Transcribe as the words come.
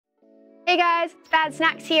Hey guys, Bad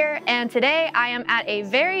Snacks here, and today I am at a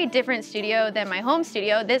very different studio than my home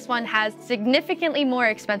studio. This one has significantly more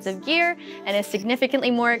expensive gear and is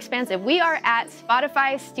significantly more expensive. We are at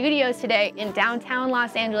Spotify Studios today in downtown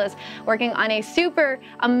Los Angeles, working on a super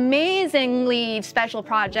amazingly special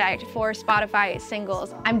project for Spotify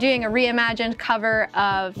singles. I'm doing a reimagined cover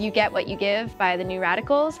of You Get What You Give by the New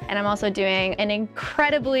Radicals, and I'm also doing an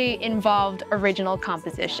incredibly involved original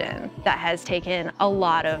composition that has taken a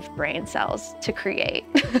lot of brain cells to create.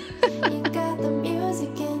 You got the music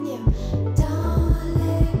in you, don't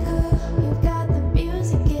let go. You got the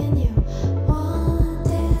music in you, one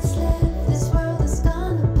dance left. This world is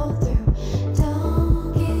gonna pull through.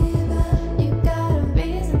 Don't give up, you got a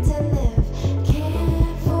reason to live.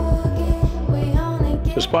 Can't forget, we only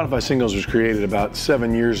get. The Spotify Singles was created about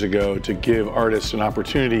 7 years ago to give artists an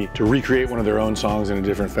opportunity to recreate one of their own songs in a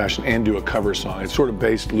different fashion and do a cover song. It's sort of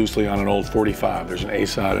based loosely on an old 45. There's an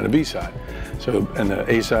A-side and a B-side. So, and the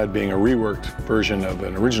A-side being a reworked version of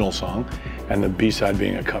an original song, and the B-side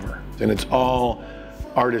being a cover. And it's all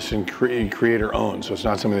artist and creator owned. So it's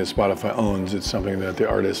not something that Spotify owns. It's something that the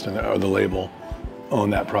artist and or the label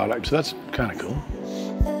own that product. So that's kind of cool.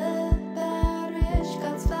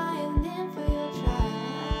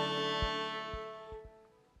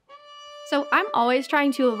 So I'm always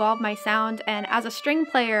trying to evolve my sound, and as a string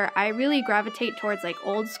player, I really gravitate towards like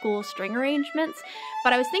old school string arrangements.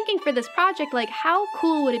 But I was thinking for this project, like how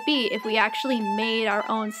cool would it be if we actually made our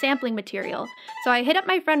own sampling material? So I hit up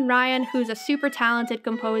my friend Ryan, who's a super talented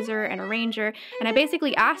composer and arranger, and I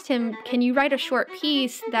basically asked him, can you write a short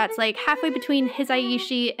piece that's like halfway between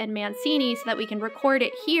Hisaishi and Mancini so that we can record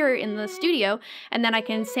it here in the studio, and then I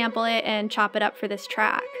can sample it and chop it up for this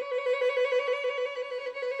track.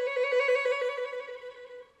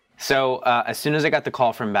 So as soon as I got the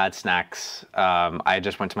call from Bad Snacks, I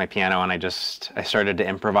just went to my piano and I started to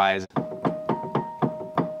improvise.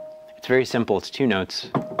 It's very simple, it's 2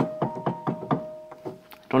 notes.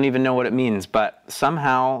 Don't even know what it means, but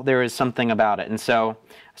somehow there is something about it. And so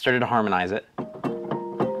I started to harmonize it.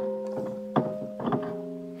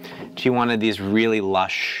 She wanted these really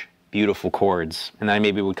lush, beautiful chords. And then I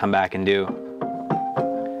maybe would come back and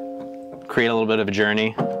create a little bit of a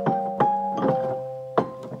journey.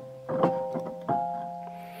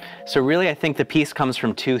 So really, I think the piece comes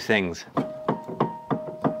from 2 things.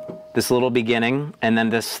 This little beginning, and then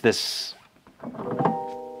this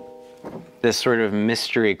sort of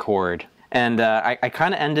mystery chord. And I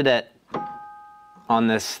kind of ended it on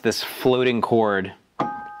this floating chord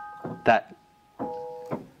that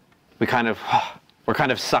we're kind of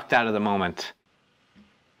sucked out of the moment.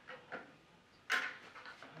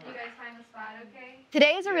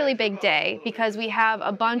 Today is a really big day because we have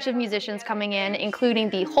a bunch of musicians coming in, including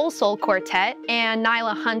the Wholesoul Quartet and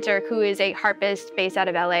Nailah Hunter, who is a harpist based out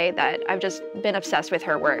of LA that I've just been obsessed with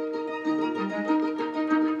her work. I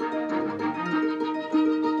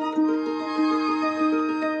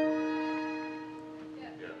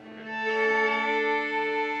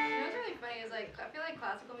feel like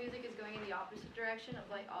classical music is going in the opposite direction of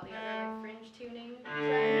like all the other like fringe tuning trends.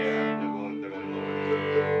 Yeah, they're going lower.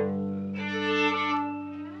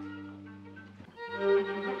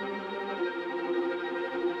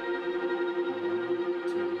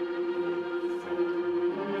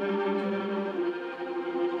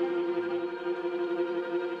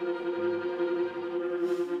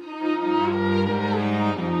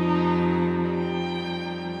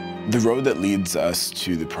 The road that leads us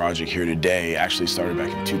to the project here today actually started back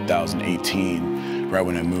in 2018, right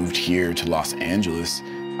when I moved here to Los Angeles.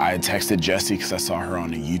 I had texted Jessie because I saw her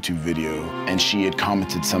on a YouTube video, and she had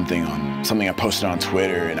commented something on something I posted on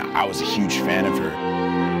Twitter, and I was a huge fan of her.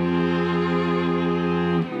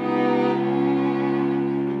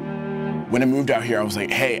 When I moved out here, I was like,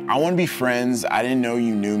 hey, I want to be friends. I didn't know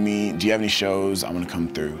you knew me. Do you have any shows? I want to come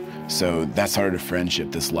through. So that started a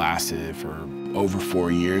friendship that's lasted for over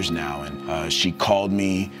 4 years now, and she called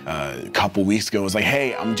me a couple weeks ago. Was like,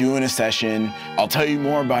 hey, I'm doing a session. I'll tell you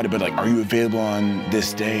more about it, but like, are you available on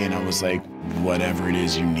this day? And I was like, whatever it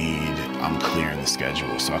is you need, I'm clearing the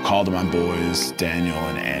schedule. So I called my boys, Daniel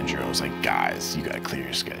and Andrew. I was like, guys, you gotta clear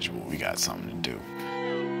your schedule. We got something to do.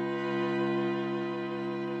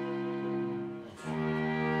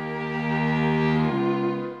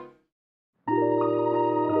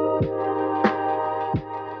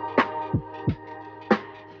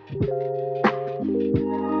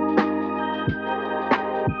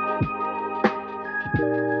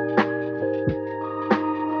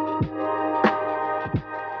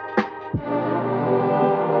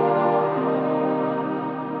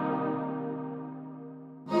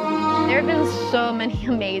 many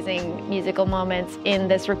amazing musical moments in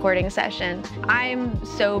this recording session. I'm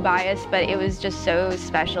so biased, but it was just so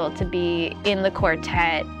special to be in the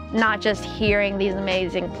quartet. Not just hearing these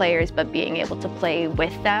amazing players, but being able to play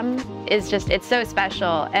with them is just, it's so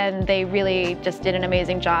special, and they really just did an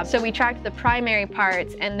amazing job. So we tracked the primary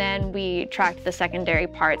parts, and then we tracked the secondary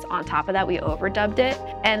parts on top of that. We overdubbed it.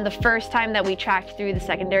 And the first time that we tracked through the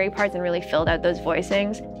secondary parts and really filled out those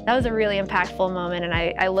voicings, that was a really impactful moment. And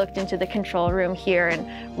I looked into the control room here,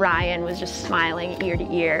 and Ryan was just smiling ear to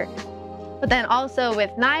ear. But then also with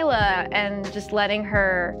Nailah and just letting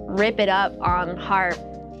her rip it up on harp,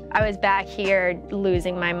 I was back here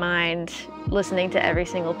losing my mind, listening to every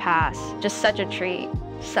single pass. Just such a treat,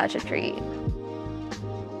 such a treat.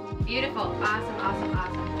 Beautiful, awesome, awesome,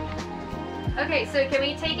 awesome. Okay, so can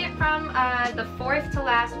we take it from the fourth to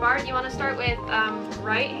last bar? Do you want to start with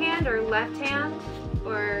right hand or left hand,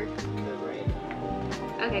 or?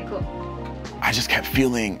 Okay, cool. I just kept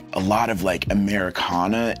feeling a lot of like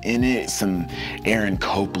Americana in it, some Aaron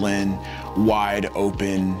Copland, wide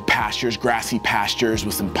open pastures, grassy pastures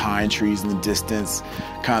with some pine trees in the distance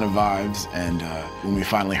kind of vibes. And when we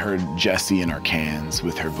finally heard Jessie in our cans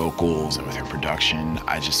with her vocals and with her production,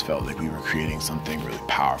 I just felt like we were creating something really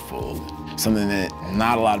powerful. Something that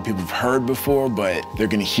not a lot of people have heard before, but they're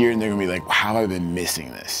gonna hear and they're gonna be like, how have I been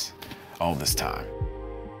missing this all this time?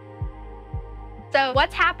 So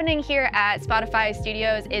what's happening here at Spotify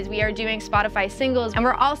Studios is we are doing Spotify singles, and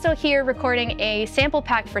we're also here recording a sample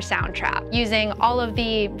pack for Soundtrap using all of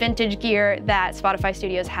the vintage gear that Spotify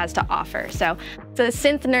Studios has to offer. So it's a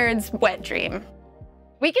synth nerd's wet dream.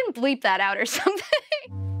 We can bleep that out or something.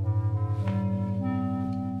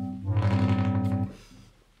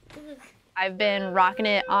 I've been rocking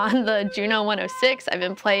it on the Juno 106. I've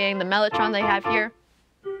been playing the Mellotron they have here.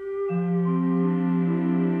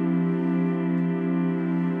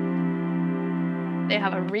 They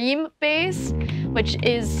have a Reem bass, which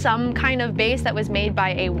is some kind of bass that was made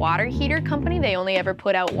by a water heater company. They only ever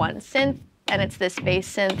put out one synth, and it's this bass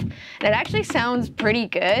synth. And it actually sounds pretty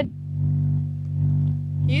good.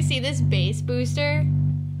 You see this bass booster?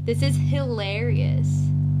 This is hilarious.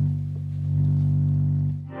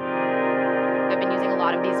 I've been using a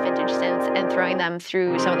lot of these vintage synths and throwing them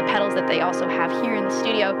through some of the pedals that they also have here in the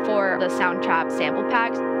studio for the Soundtrap sample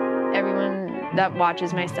packs. Everyone that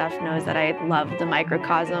watches my stuff knows that I love the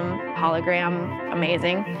microcosm hologram,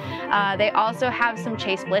 amazing. They also have some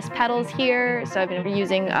Chase Bliss pedals here, so I've been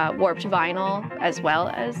using warped vinyl as well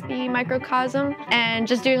as the microcosm, and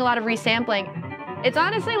just doing a lot of resampling. It's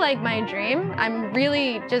honestly like my dream. I'm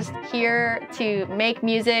really just here to make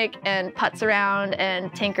music and putz around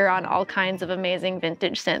and tinker on all kinds of amazing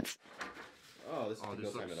vintage synths. Oh, this is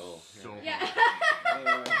no time at all. Yeah.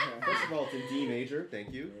 First of all, it's in D major.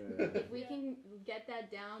 Thank you. If we can get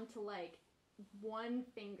that down to like one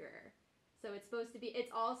finger, so it's supposed to be,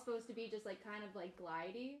 it's all supposed to be just like kind of like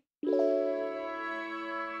glidey.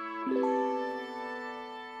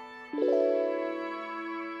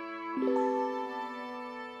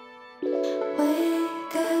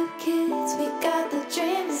 Wake up, kids, we got the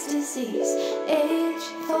dreamer's disease. Age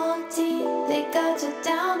 14, they got you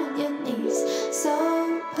down on your knees.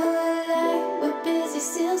 So polite, we're busy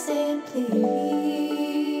still saying please.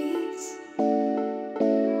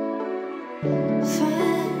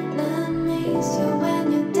 Frenemies, so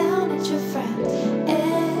when you're down at your friend,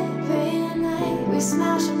 every night we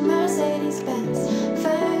smash a Mercedes Benz.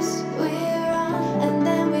 First we run and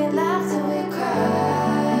then we laugh till we cry.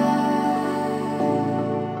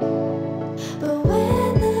 But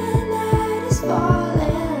when the night is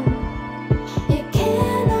falling, you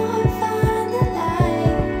cannot find the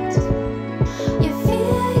light. You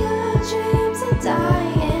feel your dreams are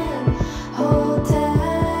dying. Hold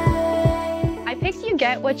tight. I picked You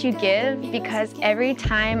Get What You Give because every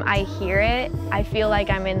time I hear it, I feel like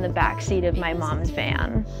I'm in the backseat of my mom's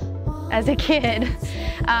van as a kid.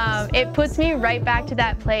 It puts me right back to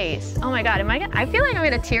that place. Oh my God, I feel like I'm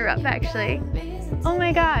gonna tear up actually. Oh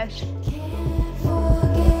my gosh. Can't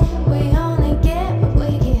forget, we only get what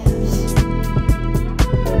we give.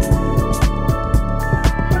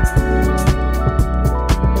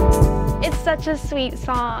 It's such a sweet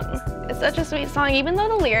song. It's such a sweet song, even though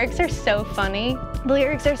the lyrics are so funny. The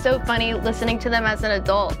lyrics are so funny listening to them as an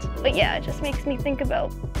adult. But yeah, it just makes me think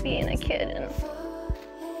about being a kid and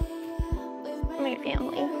my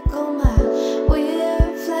family.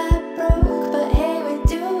 We're flat broke, but hey, we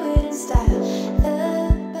do it in style.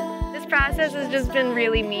 This process has just been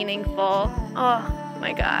really meaningful. Oh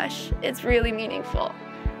my gosh, it's really meaningful.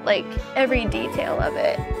 Like every detail of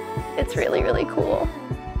it. It's really, really cool.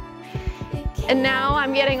 And now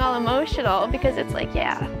I'm getting all emotional because it's like,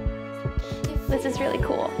 yeah, this is really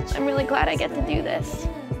cool. I'm really glad I get to do this.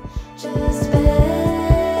 Just bend.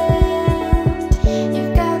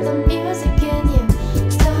 You've got the music in you.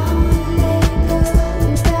 Don't let go.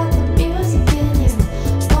 You've got the music in you.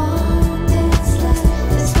 One dance left.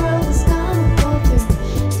 This world is gonna go through.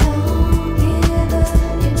 Don't give up.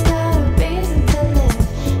 You've got a reason to live.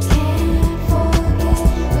 Can't forget.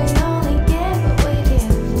 We only get what we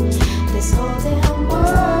give. This whole damn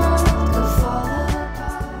world could fall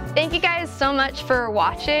apart. Thank you guys so much for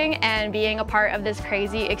watching and being a part of this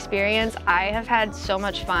crazy experience. I have had so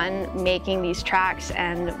much fun making these tracks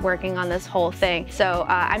and working on this whole thing. So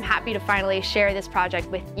I'm happy to finally share this project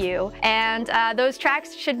with you. And those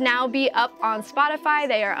tracks should now be up on Spotify.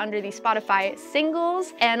 They are under the Spotify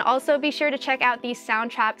singles. And also be sure to check out the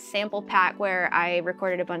Soundtrap sample pack where I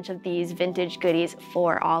recorded a bunch of these vintage goodies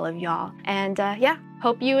for all of y'all. And yeah,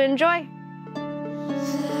 hope you enjoy.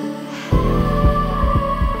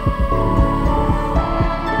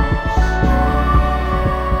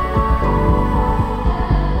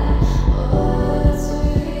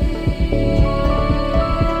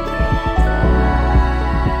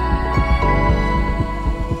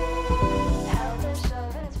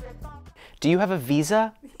 Do you have a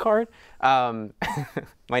Visa card? My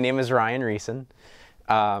name is Ryan Reeson.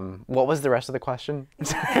 What was the rest of the question?